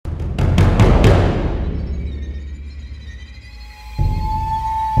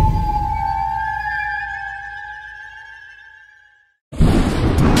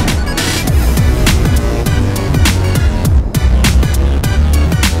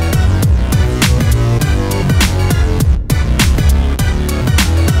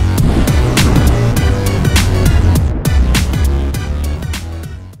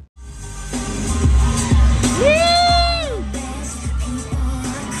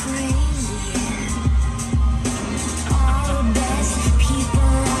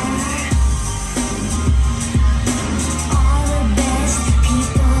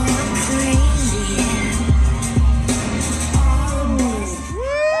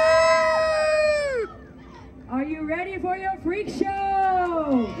for your freak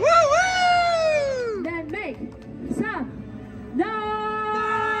show? Woo-woo! Then make some noise!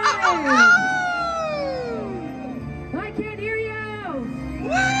 I can't hear you! Woo!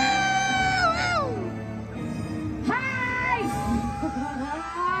 Hi!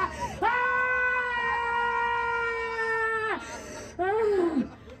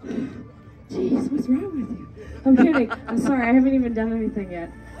 Jeez, what's wrong with you? I'm kidding. I'm sorry, I haven't even done anything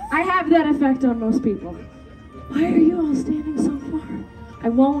yet. I have that effect on most people. Why are you all standing so far? I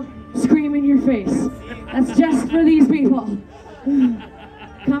won't scream in your face. That's just for these people.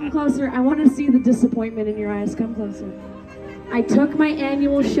 Come closer. I want to see the disappointment in your eyes. Come closer. I took my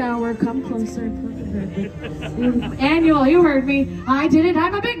annual shower. Come closer. Annual, you heard me. I didn't.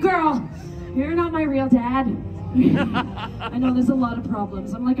 I'm a big girl. You're not my real dad. I know there's a lot of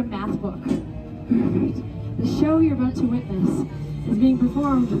problems. I'm like a math book. The show you're about to witness is being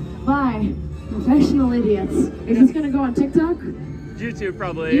performed by professional idiots. Is this going to go on TikTok? YouTube,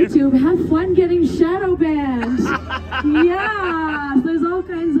 probably. YouTube. Have fun getting shadow banned. Yeah. There's all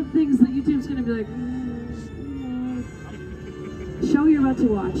kinds of things that YouTube's going to be like. The show you're about to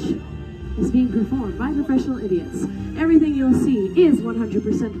watch is being performed by professional idiots. Everything you'll see is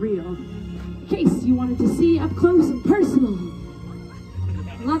 100% real. In case you wanted to see up close and personal.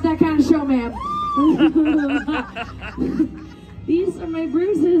 Not that kind of show, ma'am. These are my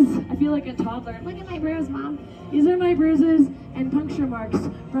bruises. I feel like a toddler. Look at my bruise, Mom. These are my bruises and puncture marks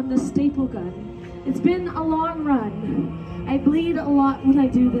from the staple gun. It's been a long run. I bleed a lot when I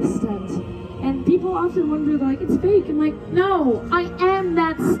do this stunt. And people often wonder, like, it's fake. I'm like, no, I am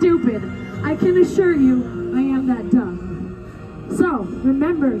that stupid. I can assure you, I am that dumb. So,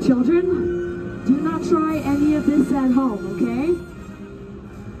 remember, children, do not try any of this at home, okay?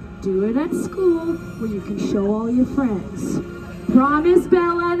 Do it at school where you can show all your friends. Promise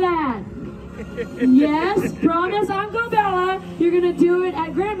Bella that. Yes, promise Uncle Bella you're gonna do it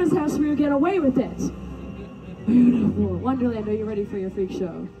at Grandma's house where you get away with it. Beautiful. Wonderland, are you ready for your freak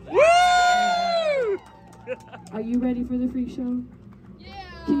show? Woo! Are you ready for the freak show? Yeah.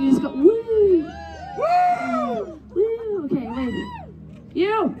 Can you just go woo? Woo! Woo! Okay, wait.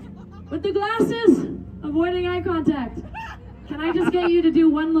 You with the glasses, avoiding eye contact. Can I just get you to do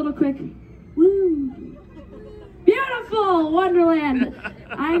one little quick woo? Beautiful, Wonderland.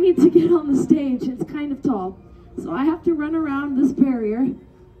 I need to get on the stage. It's kind of tall. So I have to run around this barrier,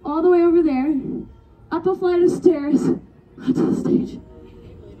 all the way over there, up a flight of stairs, onto the stage.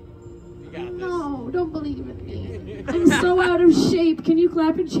 No, don't believe in me. I'm so out of shape. Can you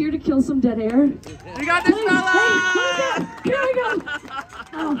clap and cheer to kill some dead air? You got this, fella! Hey, here we go.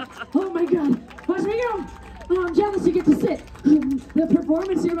 Oh my God. Watch me go. Oh, I'm jealous you get to sit. The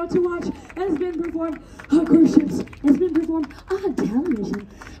performance you're about to watch has been performed on cruise ships. It's been performed on television.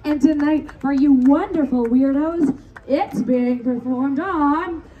 And tonight, for you wonderful weirdos, it's being performed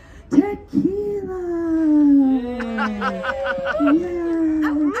on tequila. Yeah.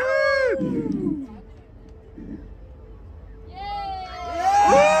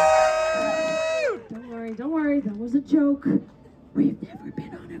 Don't worry, that was a joke. We've never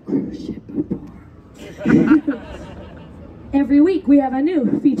been on a cruise ship before. Every week we have a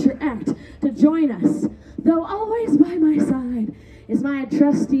new feature act to join us. Though always by my side is my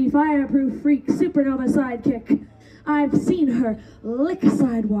trusty fireproof freak supernova sidekick. I've seen her lick a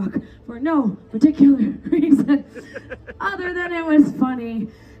sidewalk for no particular reason other than it was funny.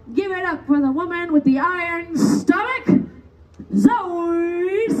 Give it up for the woman with the iron stomach,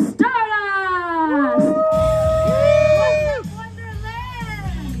 Zoe Stardust!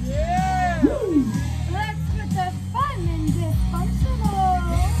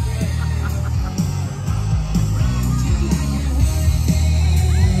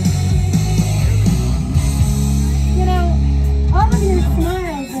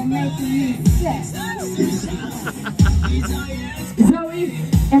 Zoe,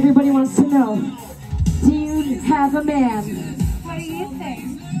 everybody wants to know, do you have a man? What do you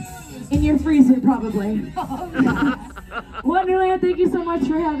think? In your freezer, probably. Oh, no. Wonderland, thank you so much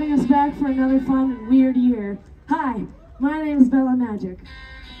for having us back for another fun and weird year. Hi, my name is Bella Magic,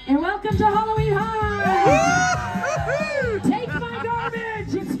 and welcome to Halloween High! Take my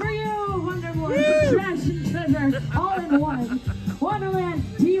garbage, it's for you, Wonderboy. It's trash and treasure, all in one. Wonderland,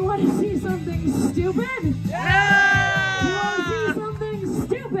 do you want to see something stupid? Yeah! Do you want to see something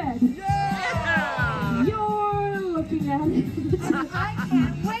stupid? Yeah! You're looking at it. I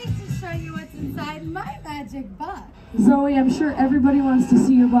can't wait to show you what's inside my magic box. Zoe, I'm sure everybody wants to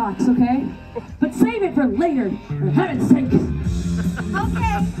see your box, okay? But save it for later, for heaven's sake.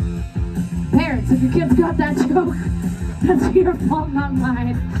 Okay. Parents, if your kids got that joke, that's your fault, not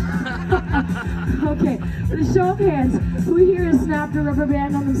mine. Okay, the show of hands. Who here has snapped a rubber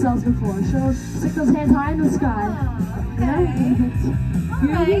band on themselves before? Stick those hands high in the sky.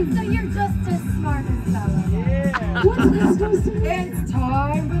 Alright, so you're just as smart as fellow. Yeah. What's this supposed to mean? It's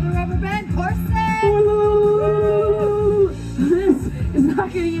time for the rubber band corset! Ooh, this is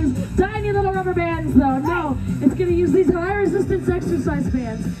not going to use tiny little rubber bands though. No, it's going to use these high resistance exercise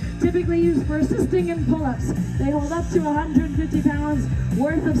bands, typically used for assisting in pull-ups. They hold up to 150 pounds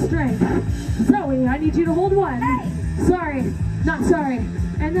worth of strength. Zoe, I need you to hold one. Hey. Sorry, not sorry.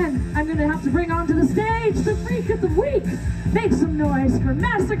 And then I'm going to have to bring onto the stage the freak of the week. Make some noise for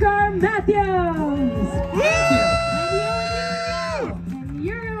Massacre Matthews. And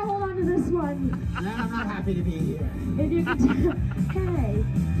you're going to hold on to this one. I'm not happy to be here. If you can tell, hey,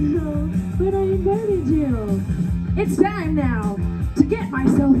 but I invited you. It's time now to get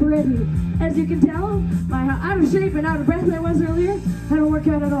myself ready. As you can tell by how out of shape and out of breath I was earlier, I don't work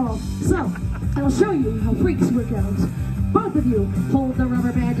out at all. So, I'll show you how freaks work out. Both of you hold the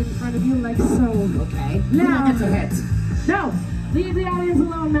rubber band in front of you like so. Okay. Now, Who gets a hit? no, leave the audience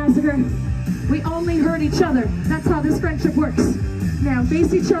alone, Massacre. We only hurt each other. That's how this friendship works. Now,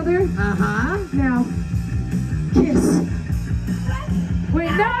 face each other. Uh-huh. Now, kiss.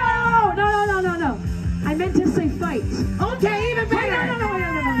 Wait, no! I meant to say fight. Okay, even better.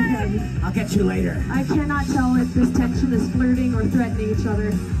 No. I'll get you later. I cannot tell if this tension is flirting or threatening each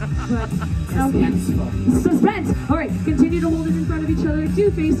other. But, Suspenseful. Suspense! Alright, continue to hold it in front of each other.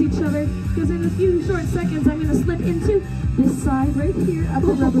 Do face each other, because in a few short seconds I'm going to slip into this side right here of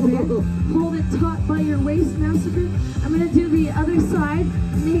the rubber band. Hold it taut by your waist, Massacre. I'm going to do the other side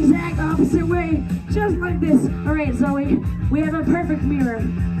in the exact opposite way, just like this. Alright, Zoe, we have a perfect mirror.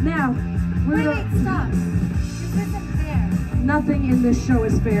 Now, we're Wait, stop. This isn't fair. Nothing in this show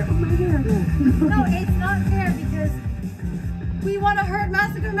is fair. Oh my god. No, it's not fair because we want to hurt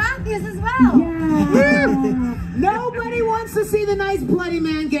Massacre Matthews as well. Yeah. Nobody wants to see the nice bloody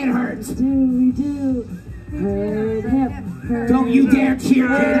man get hurt. We do. Hurt him. Hurt Don't you him. dare cheer,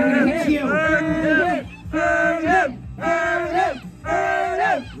 kid. I'm gonna hit you.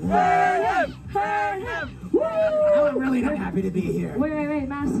 I'm really not happy to be here. Wait,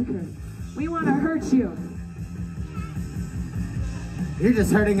 Massacre. We want to hurt you. You're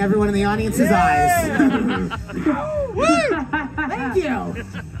just hurting everyone in the audience's eyes. Thank you.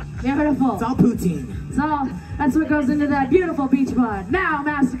 Beautiful. It's all poutine. That's what goes into that beautiful beach bod. Now,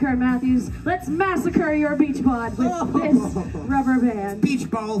 Massacre Matthews, let's massacre your beach bod with this rubber band. Beach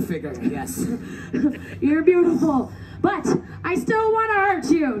ball figure, yes. You're beautiful, but I still want to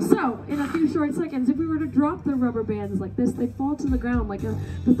hurt you. So, in a few short seconds, if we were to drop the rubber bands like this, they'd fall to the ground like a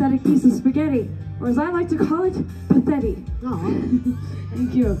pathetic piece of spaghetti, or as I like to call it, pathetti. Oh.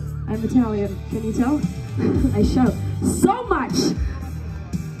 Thank you. I'm Italian. Can you tell? I shout so much.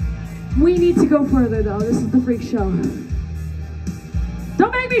 We need to go further, though. This is the freak show.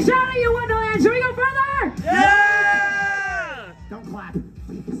 Don't make me shout at you, Wonderland. Should we go further? Yeah! Don't clap.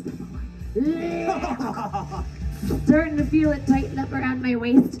 Starting to feel it tighten up around my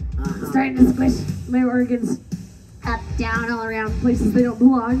waist. Starting to squish my organs up, down, all around places they don't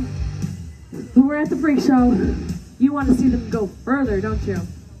belong. But we're at the freak show. You want to see them go further, don't you?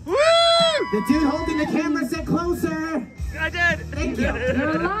 Woo! The dude holding the camera said closer. I did. Thank you.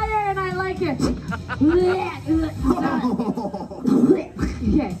 You're a liar, and I like it.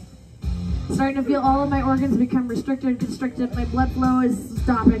 Okay. Starting to feel all of my organs become restricted and constricted. My blood flow is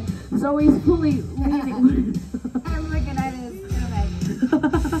stopping. Zoe's fully leaving. I'm looking at it.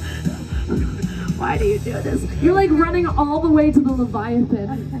 Why do you do this? You're like running all the way to the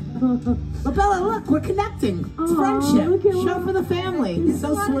Leviathan. Labella, look, we're connecting. It's Aw, friendship. look at Show what- for the family. It's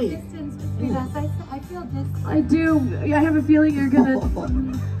so There's a lot of sweet. distance between us. I feel distant. I do. I have a feeling you're gonna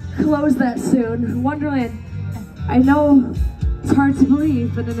close that soon. Wonderland, I know it's hard to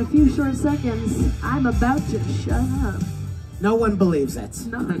believe, but in a few short seconds, I'm about to shut up. No one believes it.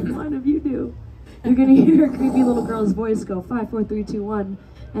 Not one of you do. You're gonna hear a creepy little girl's voice go 5, 4, 3, 2, 1,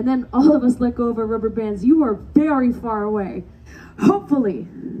 and then all of us let go of our rubber bands. You are very far away. Hopefully,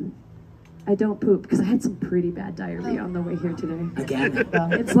 I don't poop because I had some pretty bad diarrhea on the way here today. Again.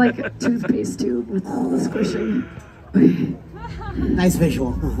 It's like a toothpaste tube with all the squishing. Nice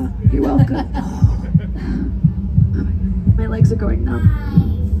visual. You're welcome. My legs are going numb.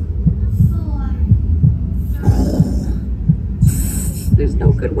 5, 4. There's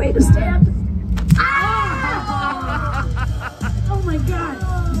no good way to stand. Ah! Oh my god.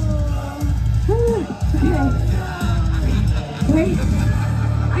 Okay. Wait.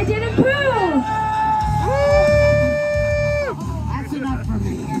 I didn't poo! That's enough for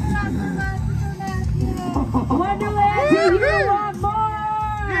me. Wonderland, do you want more?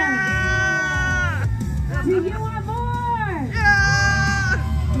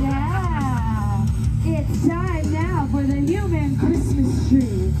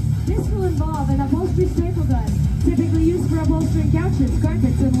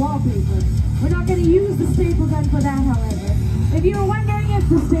 wallpaper. We're not going to use the staple gun for that, however. If you were wondering if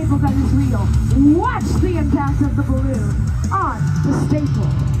the staple gun is real, watch the impact of the balloon on the staple.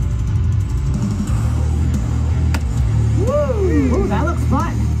 Woo! Ooh, that looks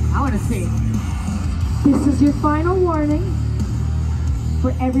fun. I want to see. This is your final warning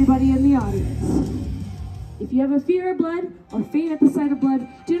for everybody in the audience. If you have a fear of blood or faint at the sight of blood,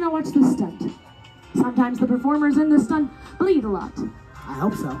 do not watch this stunt. Sometimes the performers in this stunt bleed a lot. I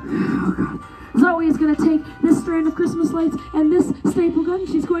hope so. Oh God. Zoe is going to take this strand of Christmas lights and this staple gun.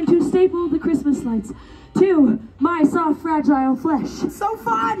 She's going to staple the Christmas lights to my soft, fragile flesh. It's so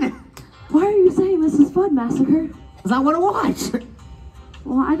fun. Why are you saying this is fun, Massacre? Because I want to watch.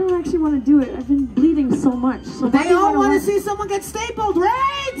 Well, I don't actually want to do it. I've been bleeding so much. So They all want to see someone get stapled,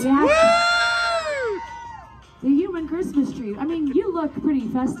 right? Yeah. The human Christmas tree. I mean, you look pretty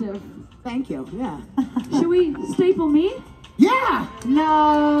festive. Thank you. Yeah. Should we staple me? Yeah.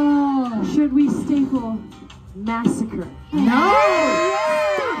 No. Should we staple Massacre? No.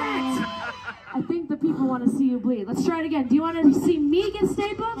 I think the people want to see you bleed. Let's try it again. Do you want to see me get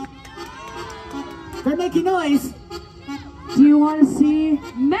stapled? They're making noise. Do you want to see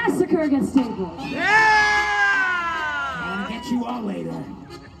Massacre get stapled? I'll get you all later.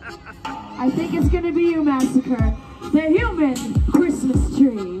 I think it's going to be you, Massacre. The human Christmas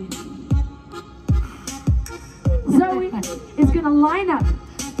tree. Zoe is going to line up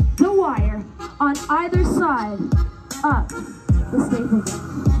the wire on either side of the staple gun.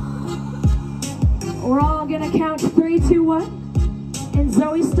 We're all going to count 3, 2, 1. And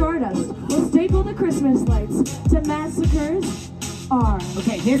Zoe Stardust will staple the Christmas lights to Massacre's arm.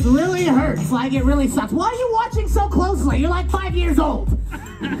 Okay, this really hurts. Like, it really sucks. Why are you watching so closely? You're like 5 years old.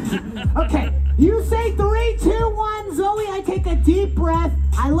 Okay, you say 3, 2, 1. Zoe, I take a deep breath.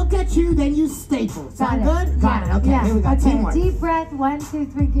 I look at you, then you staple. Sound good? Got it. Okay, Yeah. here we go. Okay, Teamwork. deep breath. 1, 2,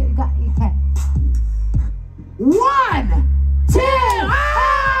 3. Got you. Okay. 1, 2.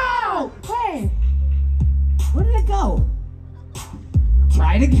 Ow! Hey. Where did it go?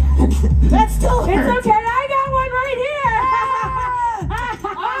 Try it again. That still hurts. It's okay, I got one right here!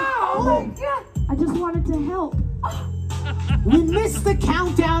 Oh my God! I just wanted to help. We missed the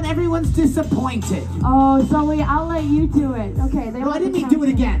countdown. Everyone's disappointed. Oh, Zoe, I'll let you do it. Okay, they No, want I didn't the mean do it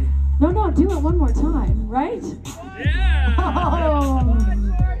countdown. again. No, do it one more time, right? Yeah!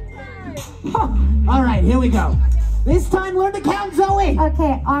 Oh. All right, here we go. This time, learn to count, Zoe.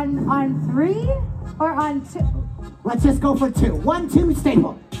 Okay, on 3 or on 2? Let's just go for 2. 1, 2,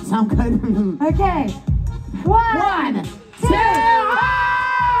 staple. Sound good? Okay. 1, 1, 2. 2.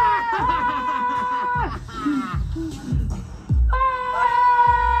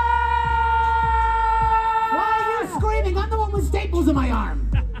 Why are you screaming? I'm the one with staples in my arm.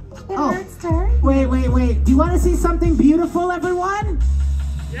 It hurts to hurt. Wait. Do you want to see something beautiful, everyone?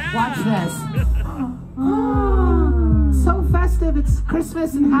 Yeah! Watch this. So festive. It's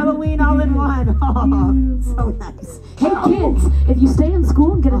Christmas and Halloween all in one. Oh, so nice. Hey kids, if you stay in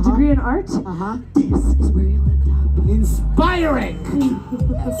school and get a degree in art, this is where you'll end up. Inspiring.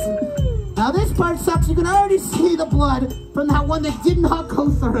 Now this part sucks. You can already see the blood from that one that did not go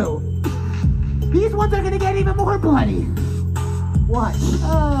through. These ones are gonna get even more bloody. Watch.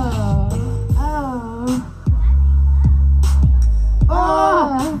 Oh.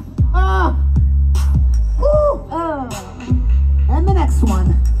 And the next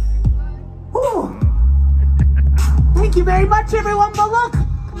one. Woo. Thank you very much, everyone. But look,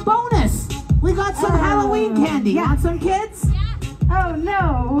 bonus. We got some Halloween candy. Yeah. Want some, kids? Oh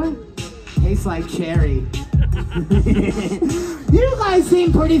no. Tastes like cherry. You guys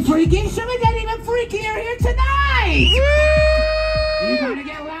seem pretty freaky. Should we get even freakier here tonight? You gotta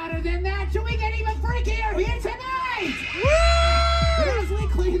get louder than that. Should we get even freakier here tonight? As we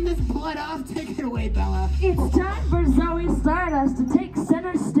clean this blood off, take it away, Bella. It's time for Zoe Stardust to take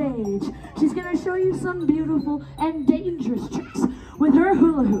center stage. She's going to show you some beautiful and dangerous tricks with her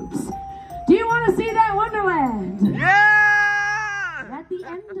hula hoops. Do you want to see that Wonderland? Yeah! At the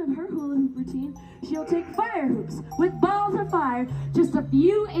end of her hula hoop routine, she'll take fire hoops with balls of fire just a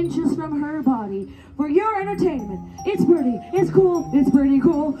few inches from her body for your entertainment. It's pretty, it's cool, it's pretty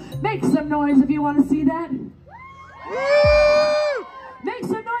cool. Make some noise if you want to see that. Woo! Make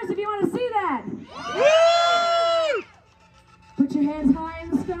some noise if you want to see that. Woo! Put your hands high in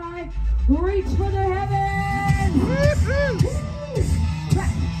the sky. Reach for the heavens. Woo-hoo!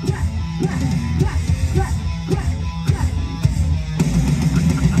 Clap, clap, clap, clap, clap, clap, clap.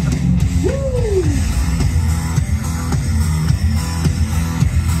 Woo!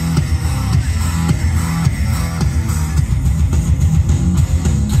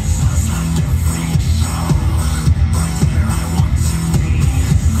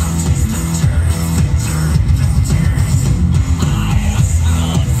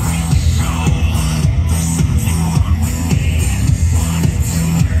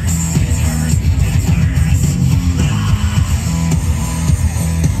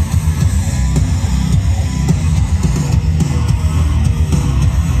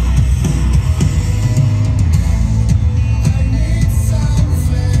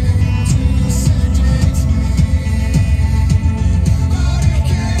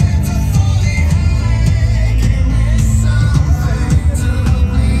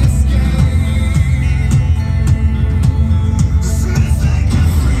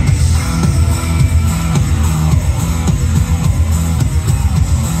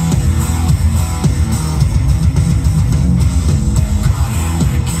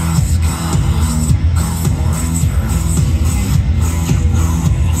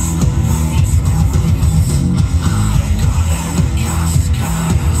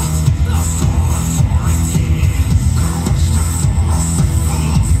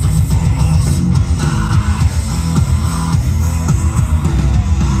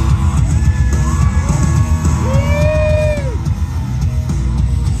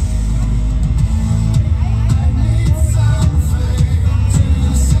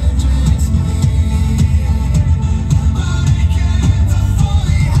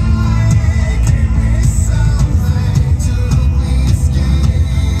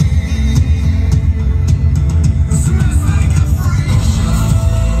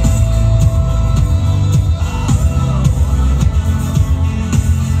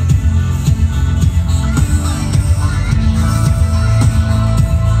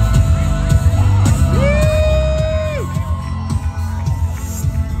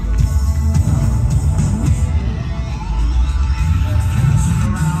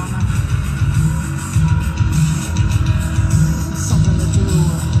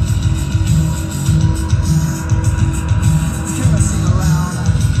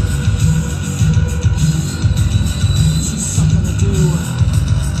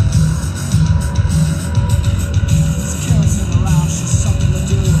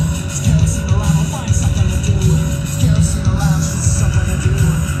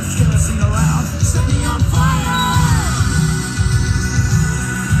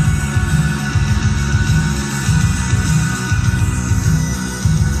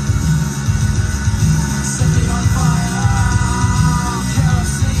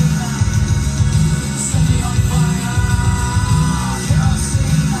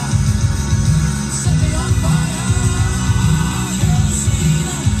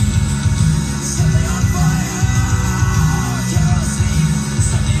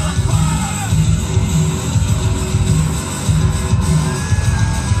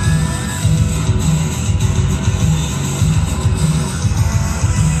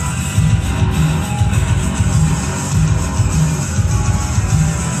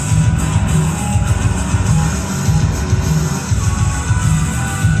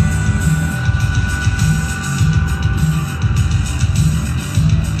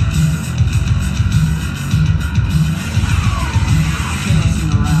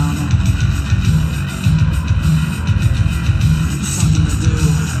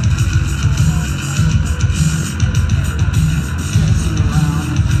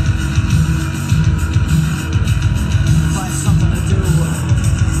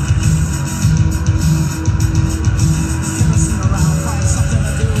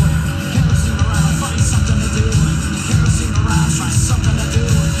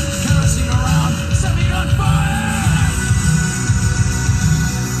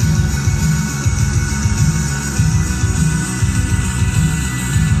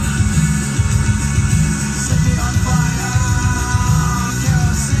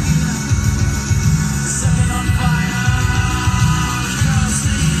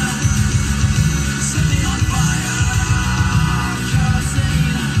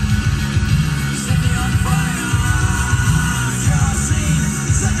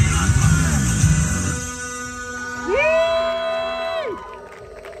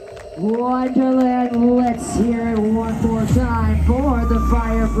 Wonderland, let's hear it one more time for the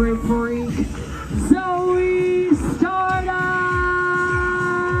fireproof freak, Zoe Stardust!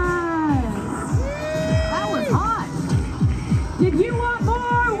 That was hot. Did you want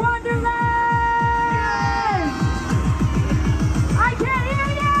more Wonderland? I can't hear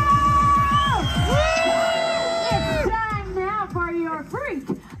you! It's time now for your freak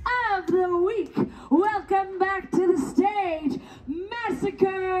of the week. Welcome back to the stage,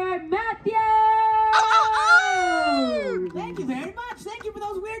 Massacre Matthew! Thank you very much. Thank you for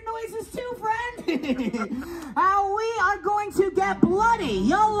those weird noises too, friend. We are going to get bloody.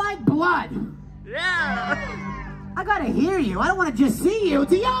 Y'all like blood? Yeah! I gotta hear you. I don't want to just see you.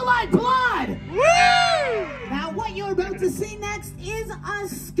 Do y'all like blood? Woo! Now, what you're about to see next is a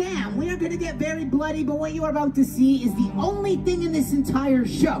scam. We are going to get very bloody, but what you're about to see is the only thing in this entire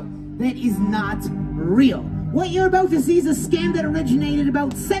show that is not real. What you're about to see is a scam that originated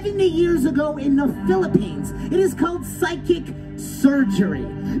about 70 years ago in the Philippines. It is called psychic surgery.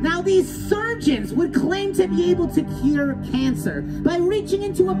 Now, these surgeons would claim to be able to cure cancer by reaching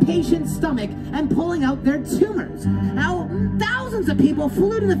into a patient's stomach and pulling out their tumors. Now, thousands of people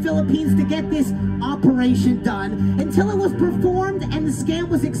flew to the Philippines to get this operation done until it was performed and the scam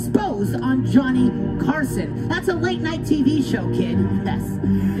was exposed on Johnny Carson. That's a late night TV show, kid. Yes.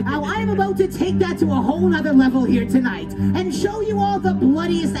 Now, I am about to take that to a whole nother level here tonight and show you all the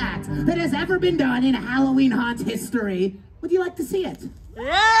bloodiest act that has ever been done in Halloween haunt history. Would you like to see it?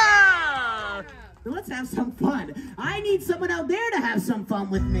 Yeah! Now let's have some fun. I need someone out there to have some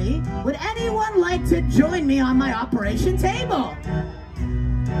fun with me. Would anyone like to join me on my operation table?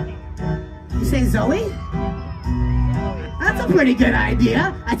 You say Zoe? That's a pretty good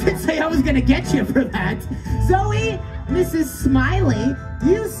idea. I did say I was gonna get you for that. Zoe, Mrs. Smiley,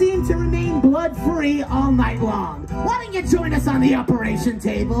 you seem to remain blood-free all night long. Why don't you join us on the operation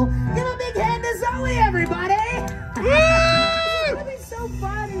table? Give a big hand to Zoe, everybody! It's gonna be so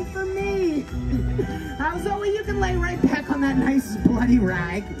fun for me. Now, Zoe, you can lay right back on that nice bloody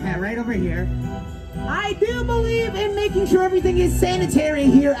rag. Yeah, right over here. I do believe in making sure everything is sanitary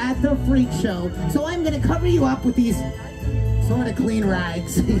here at the Freak Show. So I'm gonna cover you up with these sort of clean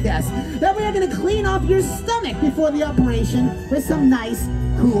rags. Yes. Then we are gonna clean off your stomach before the operation with some nice,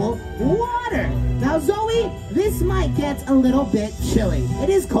 cool water. Now, Zoe, this might get a little bit chilly. It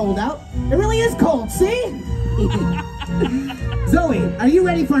is cold out. It really is cold, see? Zoe, are you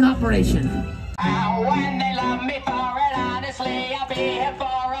ready for an operation? When they love me for it, honestly, I'll be here for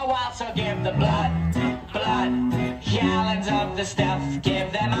a while. So give the blood, gallons of the stuff.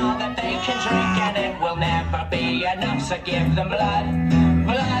 Give them all that they can drink, and it will never be enough. So give them blood.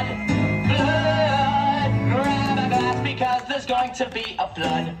 Grab a glass because there's going to be a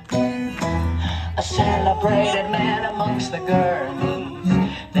flood. A celebrated man amongst the girls.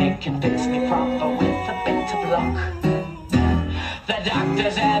 They can fix me proper with a bit of luck. The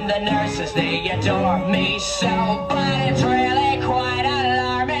doctors and the nurses, they adore me so, but it's really quite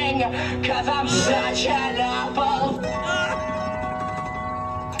alarming, cause I'm such an apple.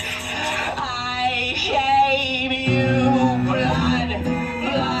 I gave you blood,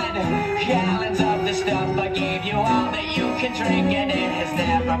 gallons of the stuff. I gave you all that you can drink, and it has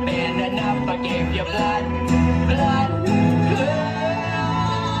never been enough. I gave you blood.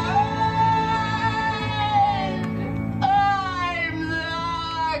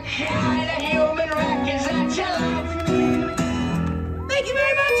 Kind of human wreckage that you love. Thank you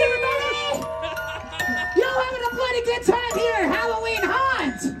very much, everybody! Y'all having a bloody good time here at Halloween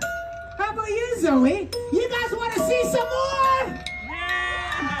Haunt! How about you, Zoe? You guys want to see some more?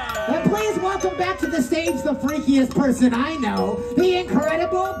 Yeah! Then please welcome back to the stage the freakiest person I know, the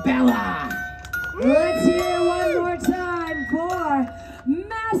incredible Bella! Let's hear it one more time for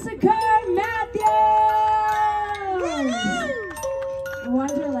Massacre Matthew!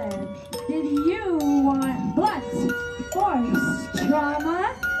 Wonderland, did you want blunt force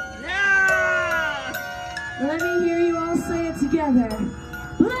trauma? Yeah! Let me hear you all say it together.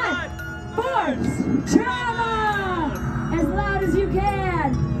 Blunt force trauma! As loud as you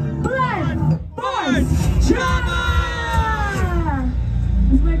can. Blunt force trauma!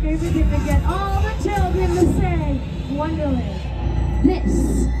 It's my favorite thing to get all the children to say Wonderland.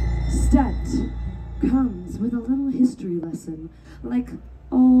 This stunt comes with a little history lesson. Like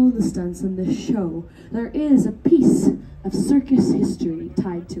all the stunts in this show, there is a piece of circus history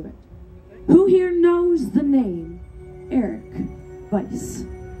tied to it. Who here knows the name Eric Weiss?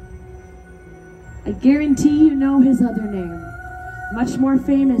 I guarantee you know his other name, much more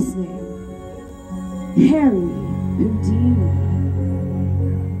famous name, Harry Houdini.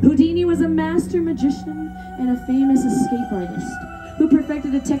 Houdini was a master magician and a famous escape artist who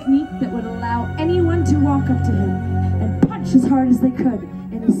perfected a technique that would allow anyone to walk up to him and punch as hard as they could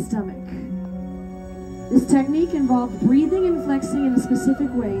in his stomach. This technique involved breathing and flexing in a specific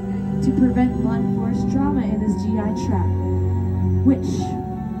way to prevent blunt force trauma in his GI tract, which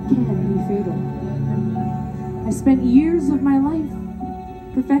can be fatal. I spent years of my life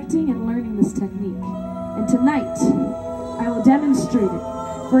perfecting and learning this technique, and tonight I will demonstrate it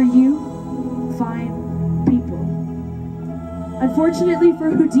for you fine people. Unfortunately for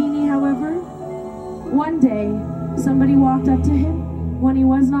Houdini, however, one day somebody walked up to him when he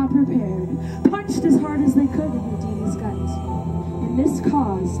was not prepared, punched as hard as they could in Houdini's gut, and this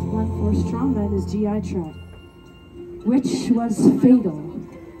caused blunt force trauma in his GI tract, which was fatal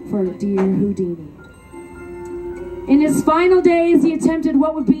for dear Houdini. In his final days, he attempted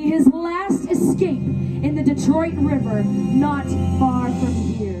what would be his last escape in the Detroit River, not far from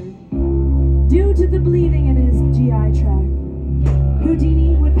here. Due to the bleeding in his GI tract,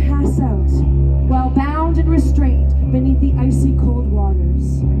 Houdini would pass out while bound and restrained beneath the icy cold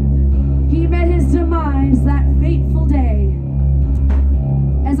waters. He met his demise that fateful day.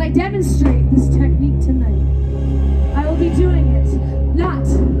 As I demonstrate this technique tonight, I will be doing it not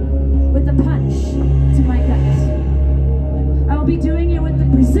with a punch to my gut. I will be doing it with the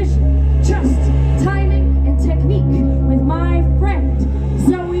precision, trust, timing, and technique with my friend,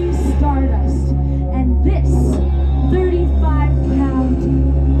 Zoe Stardust, and this 35-pound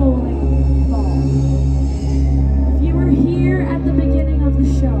bowling ball. If you were here at the beginning of the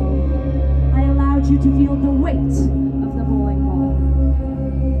show, I allowed you to feel the weight of the bowling ball.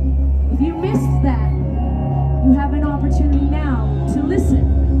 If you missed that, you have an opportunity now to listen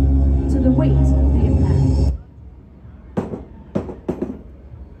to the weight of the impact.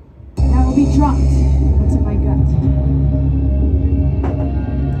 That will be dropped into my gut.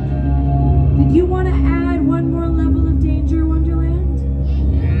 Did you want to add one more level of danger, Wonderland?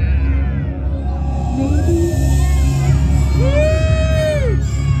 Maybe?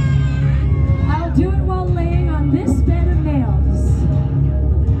 I'll do it while laying on this bed of nails.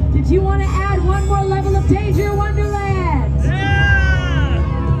 Did you want to add one more level of danger, Wonderland? Yeah!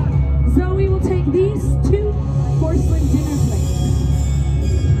 Zoe will take these 2 porcelain dinner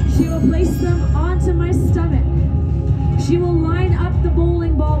plates. She will place them onto my stomach. She will line up the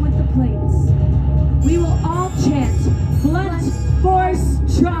bowling ball with the plates. We will all chant blunt force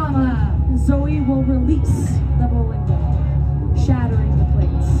trauma. Zoe will release the bowling ball, shattering the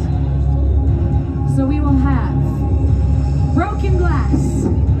plates. So we will have broken glass,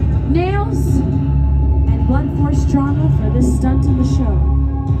 nails, and blunt force trauma for this stunt in the show.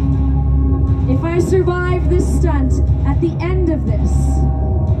 If I survive this stunt, at the end of this,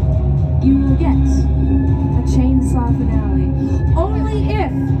 you will get a chainsaw finale. Only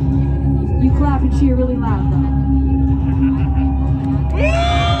if you clap and cheer really loud, though.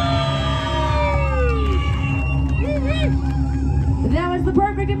 That was the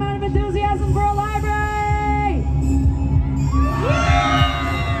perfect amount of enthusiasm for a library!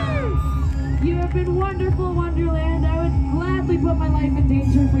 You have been wonderful, Wonderland. I would gladly put my life in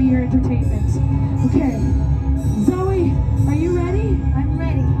danger for your entertainment. Okay, Zoe, are you ready? I'm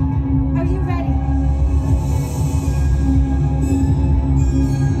ready. Are you ready?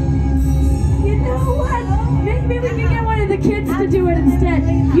 You know what? Maybe we can get one of the kids to do it instead.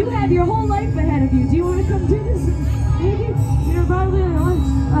 You have your whole life ahead of you. Do you want to come do this? Maybe? You're probably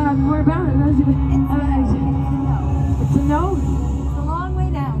we're about it. It's a no? It's a long way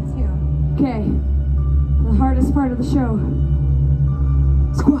down, too. Okay. The hardest part of the show.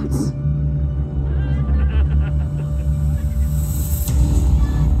 Squats.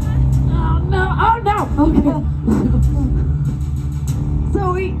 Oh no! Oh no! Okay.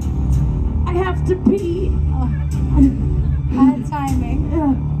 Zoe, I have to pee. Bad timing.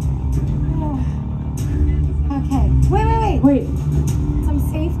 Okay. Wait. Some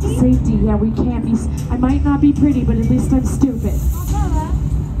safety? Safety, yeah, we can't be. I might not be pretty, but at least I'm stupid.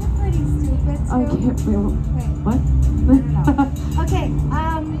 You're pretty stupid, too. Okay, well, Wait. what? No. Okay,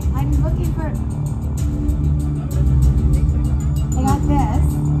 I'm looking for... I got this.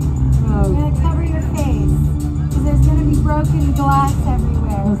 I'm Oh, gonna cover your face, because there's gonna be broken glass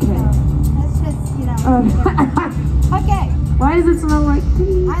everywhere. Okay. So let's just, Okay. Why does it smell like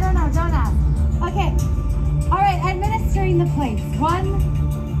pee? I don't know, don't ask. Okay. Alright, administering the plates. 1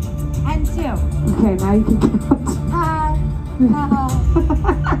 and 2. Okay, now you can count. Oh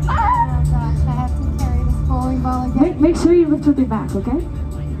gosh, I have to carry this bowling ball again. Make sure you lift with your back, okay?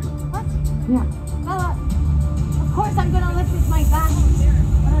 What? Yeah. Of course I'm gonna lift with my back.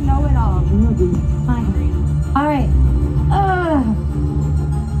 I don't know it all. Really? Fine. Alright.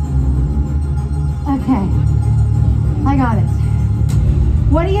 Okay. I got it.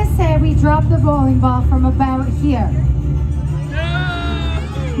 drop the bowling ball from about here?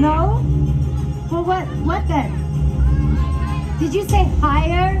 No? Well, what then? Did you say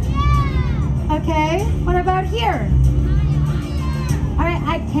higher? Okay, what about here? All right,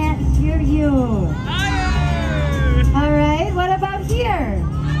 I can't hear you. Higher! All right, what about here?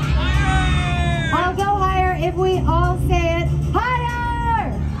 Higher! I'll go higher if we all say it.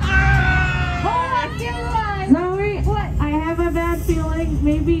 Higher! Hold on, Zoe, what? I have a bad feeling.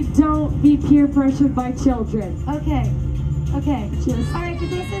 Maybe don't be peer pressured by children. Okay. Okay. Just- All right, but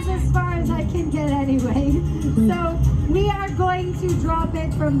this is as far as I can get anyway. So we are going to drop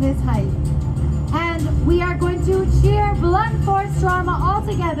it from this height. And we are going to cheer blunt force trauma all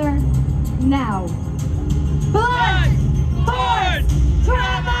together now. Blunt force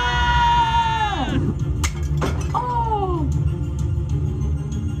trauma! Oh!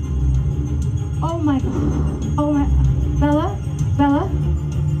 Oh my God. Oh my. Bella? Bella?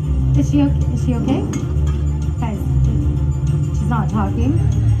 Is she okay? Is she okay? Guys, she's not talking.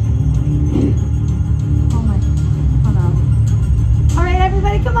 Oh my. Oh no. All right,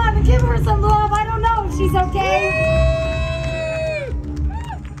 everybody, come on and give her some love. I don't know if she's okay.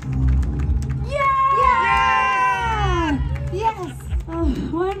 Yeah! Yes! Oh,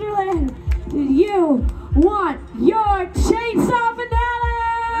 Wonderland, did you want your chainsaw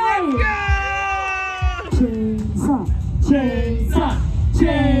finale? Chainsaw, chainsaw,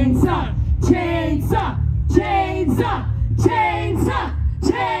 chainsaw, chainsaw, chainsaw, chainsaw,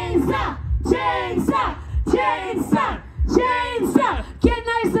 chainsaw, chainsaw, chainsaw, chainsaw. Get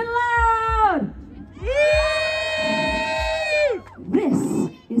nice and loud. This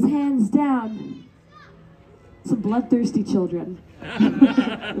is hands down some bloodthirsty children.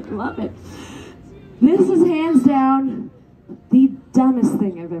 Love it. This is hands down the dumbest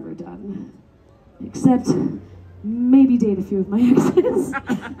thing I've ever done. Except maybe date a few of my exes.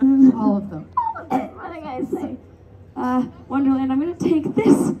 All of them. What did I say? Wonderland, I'm gonna take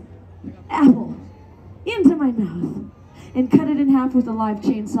this apple into my mouth and cut it in half with a live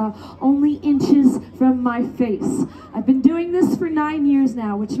chainsaw, only inches from my face. I've been doing this for 9 years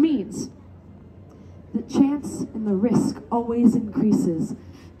now, which means the chance and the risk always increases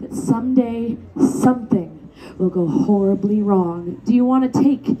that someday something will go horribly wrong. Do you want to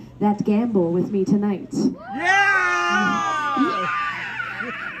take that gamble with me tonight? Yeah!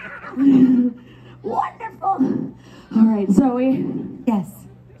 Wonderful! All right, Zoe, Yes.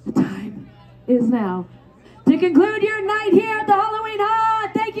 the time is now to conclude your night here at the Halloween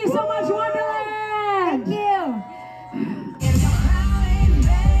Haunt. Thank you so much, Wonderland! Thank you.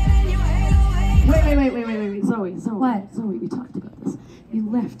 Wait, Zoe. What? Zoe, we talked about this. You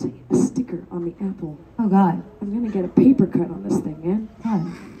left a sticker on the apple. Oh God. I'm gonna get a paper cut on this thing, man. God.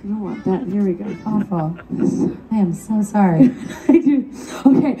 I don't want that. Here we go. Awful. I am so sorry. I do.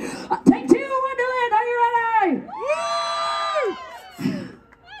 Okay, take two, Wonderland. Are you ready?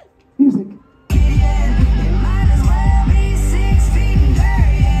 Music.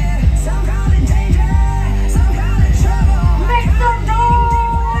 Make some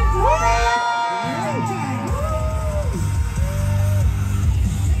noise!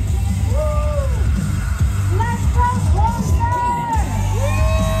 Let's go closer!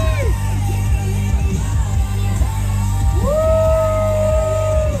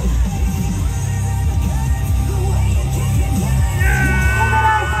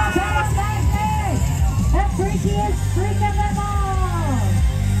 The freakiest freak of them all!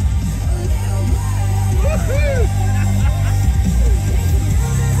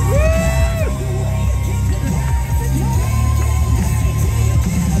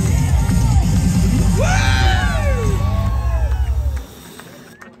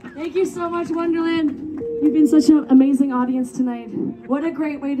 Thank you so much, Wonderland. You've been such an amazing audience tonight. What a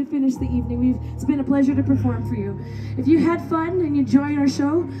great way to finish the evening. It's been a pleasure to perform for you. If you had fun and you enjoyed our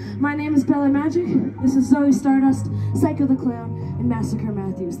show, my name is Bella Magic. This is Zoe Stardust, Psycho the Clown, and Massacre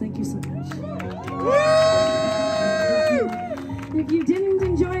Matthews. Thank you so much. If you didn't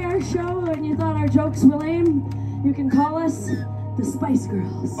enjoy our show and you thought our jokes were lame, you can call us the Spice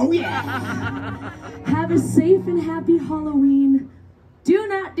Girls. Oh yeah! Have a safe and happy Halloween. Do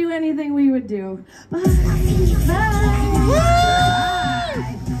not do anything we would do. Bye. Bye.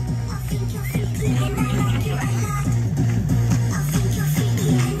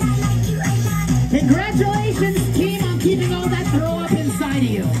 Congratulations, team, on keeping all that throw up inside of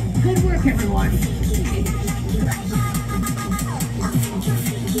you. Good work, everyone.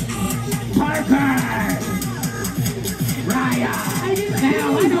 Parker! Raya!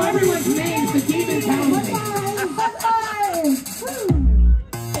 Now, I know everyone's